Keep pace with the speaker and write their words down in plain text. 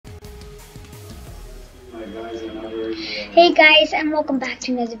Hey guys, and welcome back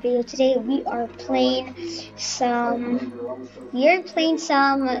to another video. Today we are playing some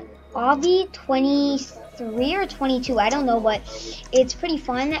Obby 23 or 22. I don't know, but it's pretty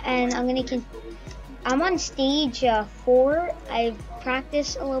fun. And I'm on stage 4. I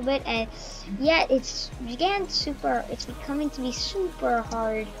practiced a little bit, and yeah, it's becoming to be super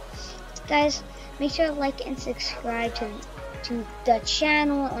hard. Guys, make sure to like and subscribe to the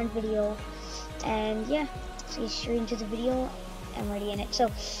channel on video. And yeah, let's get straight into the video. I'm already in it.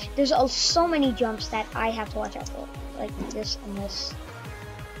 So there's so many jumps that I have to watch out for, like this and this.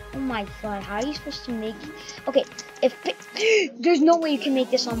 Oh my god, how are you supposed to make? Okay, there's no way you can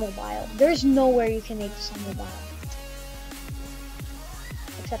make this on mobile. There's nowhere you can make this on mobile,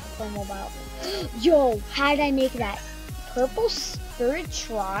 except for mobile. Yo, how did I make that? Purple third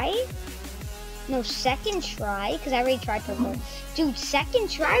try? No, second try, because I already tried purple. Dude, second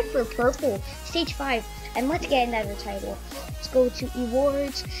try for purple. Stage 5. And let's get another title. Let's go to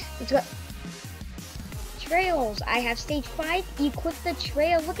awards. Let's go. Trails. I have stage 5. Equip the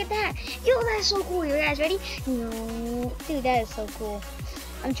trail. Look at that. Yo, that's so cool. You guys ready? No. Dude, that is so cool.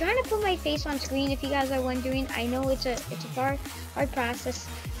 I'm trying to put my face on screen if you guys are wondering. I know it's a hard process.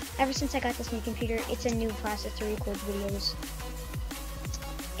 Ever since I got this new computer, it's a new process to record videos.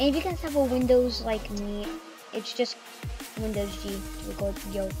 And if you guys have a Windows like me, it's just Windows G to record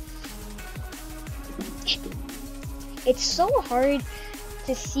video. It's so hard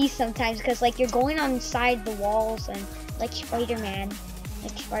to see sometimes because like you're going on inside the walls and like Spider-Man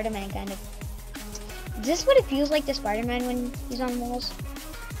kind of. Is this what it feels like to Spider-Man when he's on walls?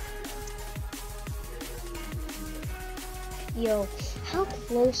 Yo, how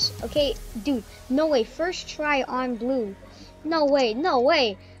close? Okay, dude, no way. First try on blue. No way, no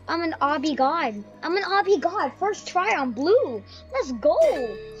way. I'm an Obby god. First try on blue. Let's go.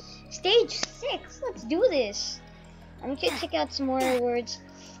 Stage 6. Let's do this. I'm gonna check out some more awards.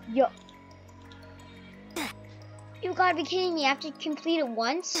 Yo. You gotta be kidding me. I have to complete it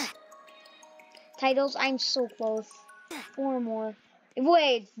once. Titles, I'm so close. 4 more.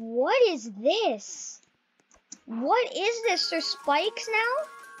 Wait, what is this? What is this? There's spikes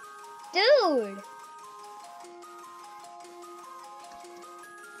now? Dude.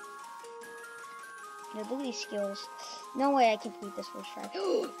 Ability skills. No way I can complete this first try.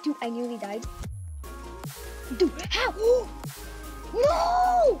 Dude, I nearly died. Dude, how?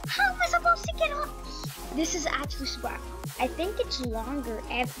 No! How am I supposed to get up? This is actually super. I think it's longer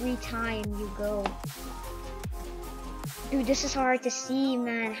every time you go. Dude, this is hard to see,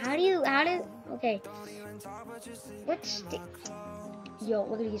 man. Okay. What's the... Yo,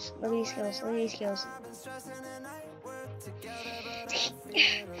 look at these skills.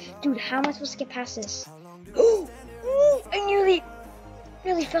 Dude, how am I supposed to get past this? I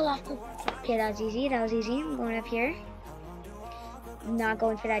nearly fell off. Okay, that was easy. I'm going up here. Not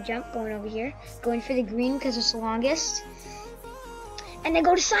going for that jump. Going over here. Going for the green because it's the longest. And then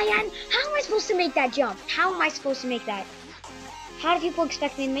go to cyan. How am I supposed to make that jump? How am I supposed to make that? How do people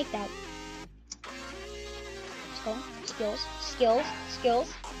expect me to make that? Let's go. Skills.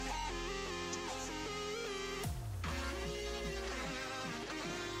 Skills.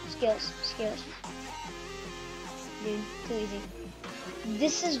 Dude, too easy.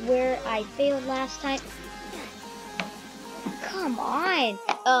 This is where I failed last time. Come on.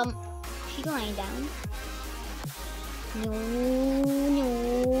 She lying down. No.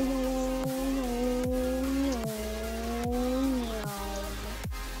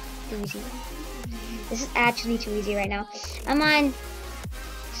 Too easy. This is actually too easy right now. I'm on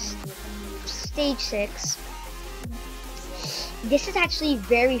stage 6. This is actually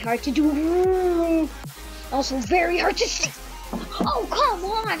very hard to do. Also very hard to see. Oh, come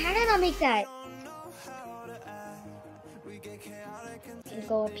on. How did I not make that?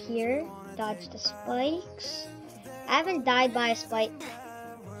 Go up here. Dodge the spikes. I haven't died by a spike.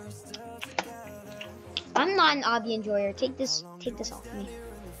 I'm not an Obby enjoyer. Take this off me.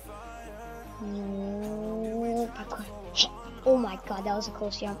 No. Oh my god, that was a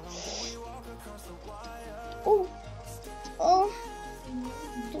close jump. Oh,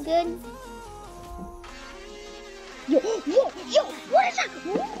 too good. Yo, what is that?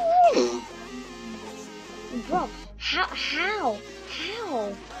 Bro, how?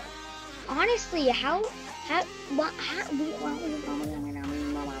 Honestly, how?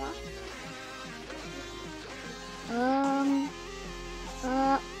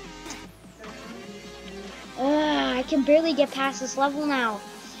 I can barely get past this level now.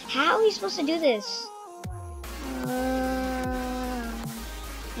 How are you supposed to do this?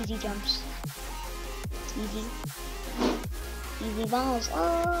 Easy jumps. Easy balls.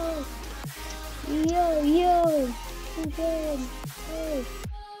 Oh! Yo, yo. I'm good. Hey.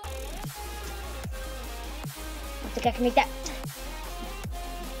 I think I can make that.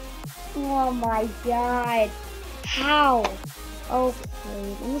 Oh my god. How?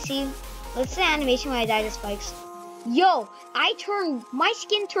 Okay, let me see. Let's see the animation when I die to spikes. Yo, my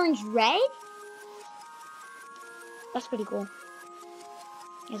skin turns red? That's pretty cool.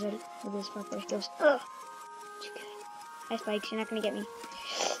 You guys ready? Look at this parkour skills. Ugh. Hi spikes, you're not gonna get me.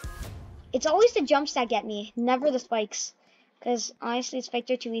 It's always the jumps that get me, never the spikes. Because honestly, spikes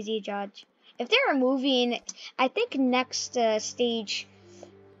are too easy to dodge. If they're moving, I think next stage,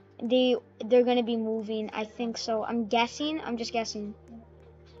 they're gonna be moving. I think so. I'm guessing. I'm just guessing.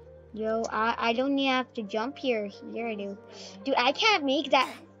 Yo, I don't need to have to jump here. Here I do. Dude, I can't make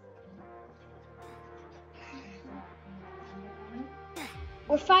that.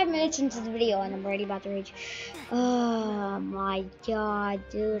 We're 5 minutes into the video and I'm already about to rage. Oh my god,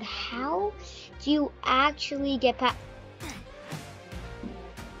 dude. How do you actually get past?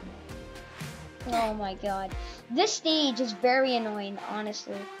 Oh my god. This stage is very annoying,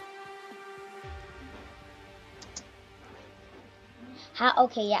 honestly. How?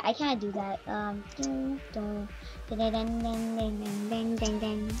 Okay, yeah, I can't do that.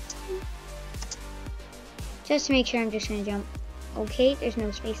 Just to make sure, I'm just gonna jump. Okay, there's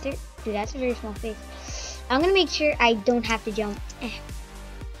no space there. Dude, that's a very small space. I'm gonna make sure I don't have to jump.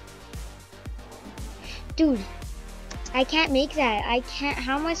 Dude, I can't make that. I can't.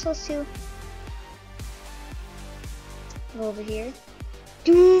 How am I supposed to go over here?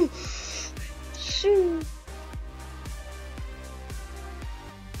 Dude, shoot.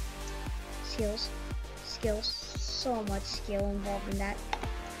 Skills. So much skill involved in that.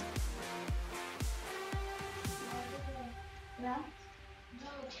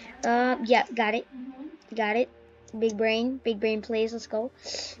 Yeah, got it. Got it. Big brain plays. Let's go.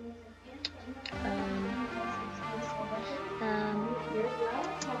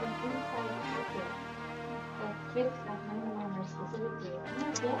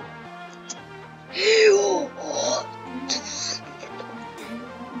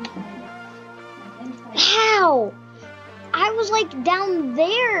 How? I was like down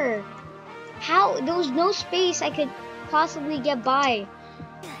there. How? There was no space I could possibly get by.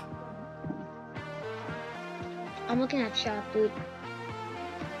 I'm looking at shop, dude.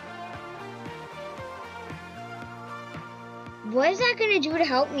 What is that gonna do to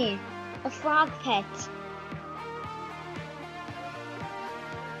help me? A frog pet.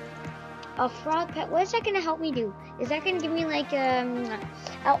 A frog pet. What is that gonna help me do? Is that gonna give me like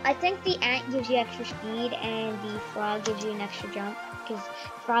Oh, I think the ant gives you extra speed and the frog gives you an extra jump. Because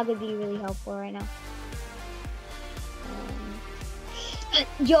frog would be really helpful right now.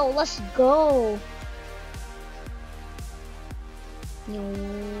 Yo, let's go.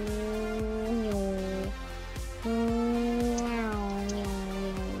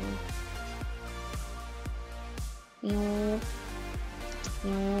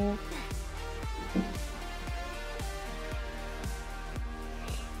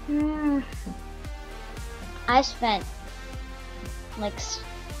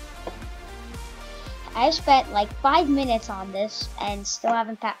 I spent like 5 minutes on this and still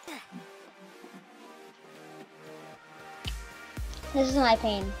haven't passed. This is my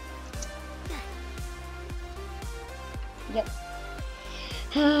pain. Yep.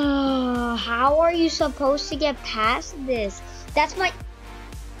 How are you supposed to get past this? That's my...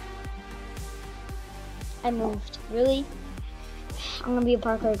 I moved. Really? I'm gonna be a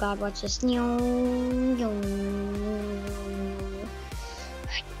parkour god. Watch this.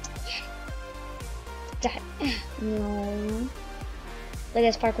 That. No. Look at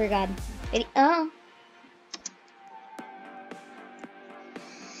this parkour god. Oh.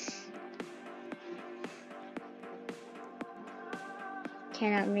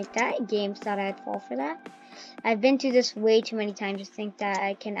 Cannot make that. Games thought I'd fall for that. I've been through this way too many times to think that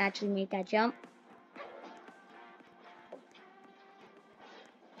I can actually make that jump.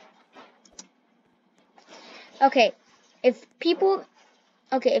 Okay, if people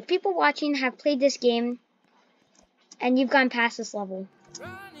watching have played this game and you've gone past this level,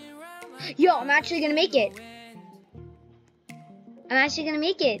 yo, I'm actually gonna make it. I'm actually gonna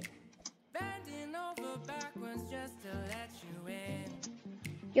make it.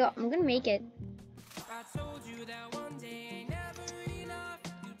 Yo, I'm gonna make it.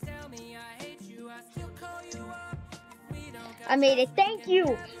 I made it. Thank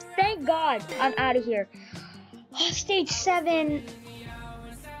you. Thank God. I'm out of here. Oh, stage 7.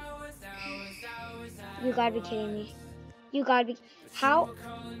 You gotta be kidding me. You gotta be. How?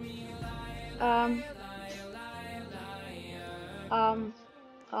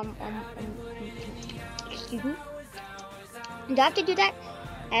 Excuse me. Do I have to do that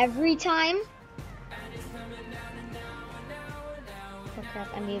every time? Oh crap,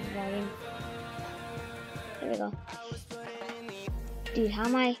 I made volume. There we go. Dude, how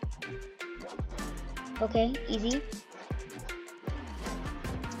am I? Okay, easy.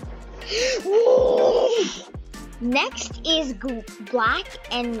 Next is black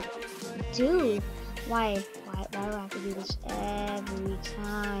and dude, why do I have to do this every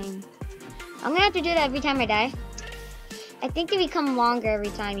time? I'm gonna have to do that every time I die. I think it become longer every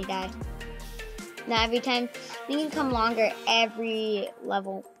time you die. Not every time. I think it become longer every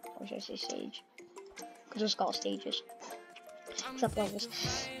level. Or should I say stage? Because it's called stages. Except levels.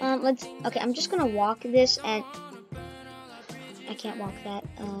 Okay, I'm just gonna walk this and I can't walk that.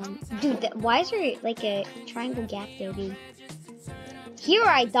 Dude, why is there like a triangle gap there, dude? Here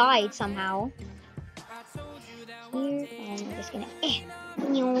I died somehow. Here, and I'm just gonna. Let's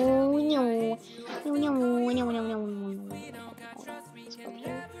go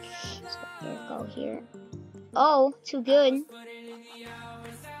here. Let's go here. Go here. Oh, too good.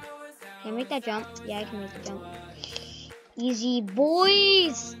 Can I make that jump? Yeah, I can make the jump. Easy,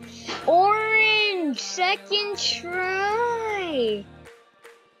 boys. Orange, second try.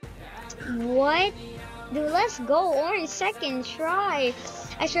 What? Dude, let's go. Orange, second try.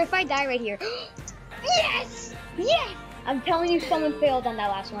 I swear if I die right here. Yes! Yes! I'm telling you, someone failed on that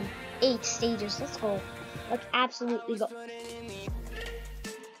last one. 8 stages. Let's go. Let's absolutely go.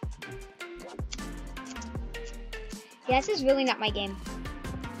 Yeah, this is really not my game.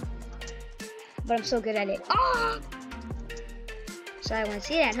 But I'm so good at it. Ah! So I want to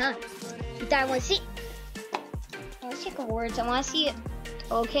see that, huh? You thought I want to see? Let's check awards. I want to see it.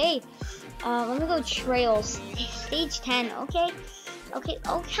 Okay. Let me go trails. Stage 10. Okay. Okay.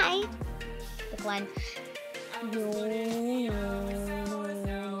 Okay. The Glen.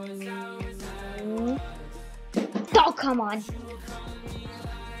 No. Oh, come on.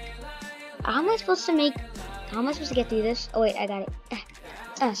 How am I supposed to make... How am I supposed to get through this? Oh, wait. I got it.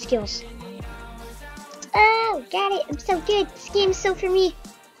 Skills. Oh, got it. I'm so good. This game's so for me.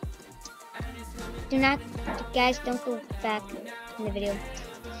 Do not... Guys, don't go back in the video.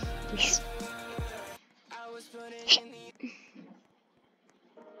 Please.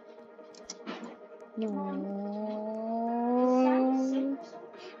 No.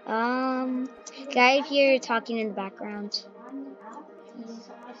 Guy here talking in the background.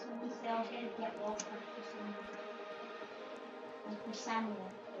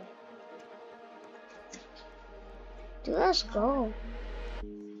 Dude, let's go. I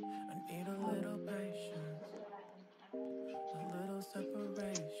need a little patience, a little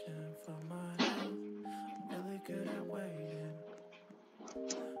separation from my health. I'm really good at waiting, but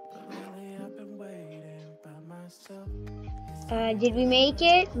lately I've been waiting by myself. Did we make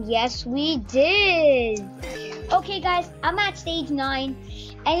it? Yes, we did. Okay, guys, I'm at stage 9,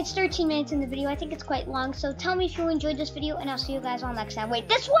 and it's 13 minutes in the video. I think it's quite long, so tell me if you enjoyed this video, and I'll see you guys on next time. Wait,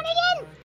 this one again?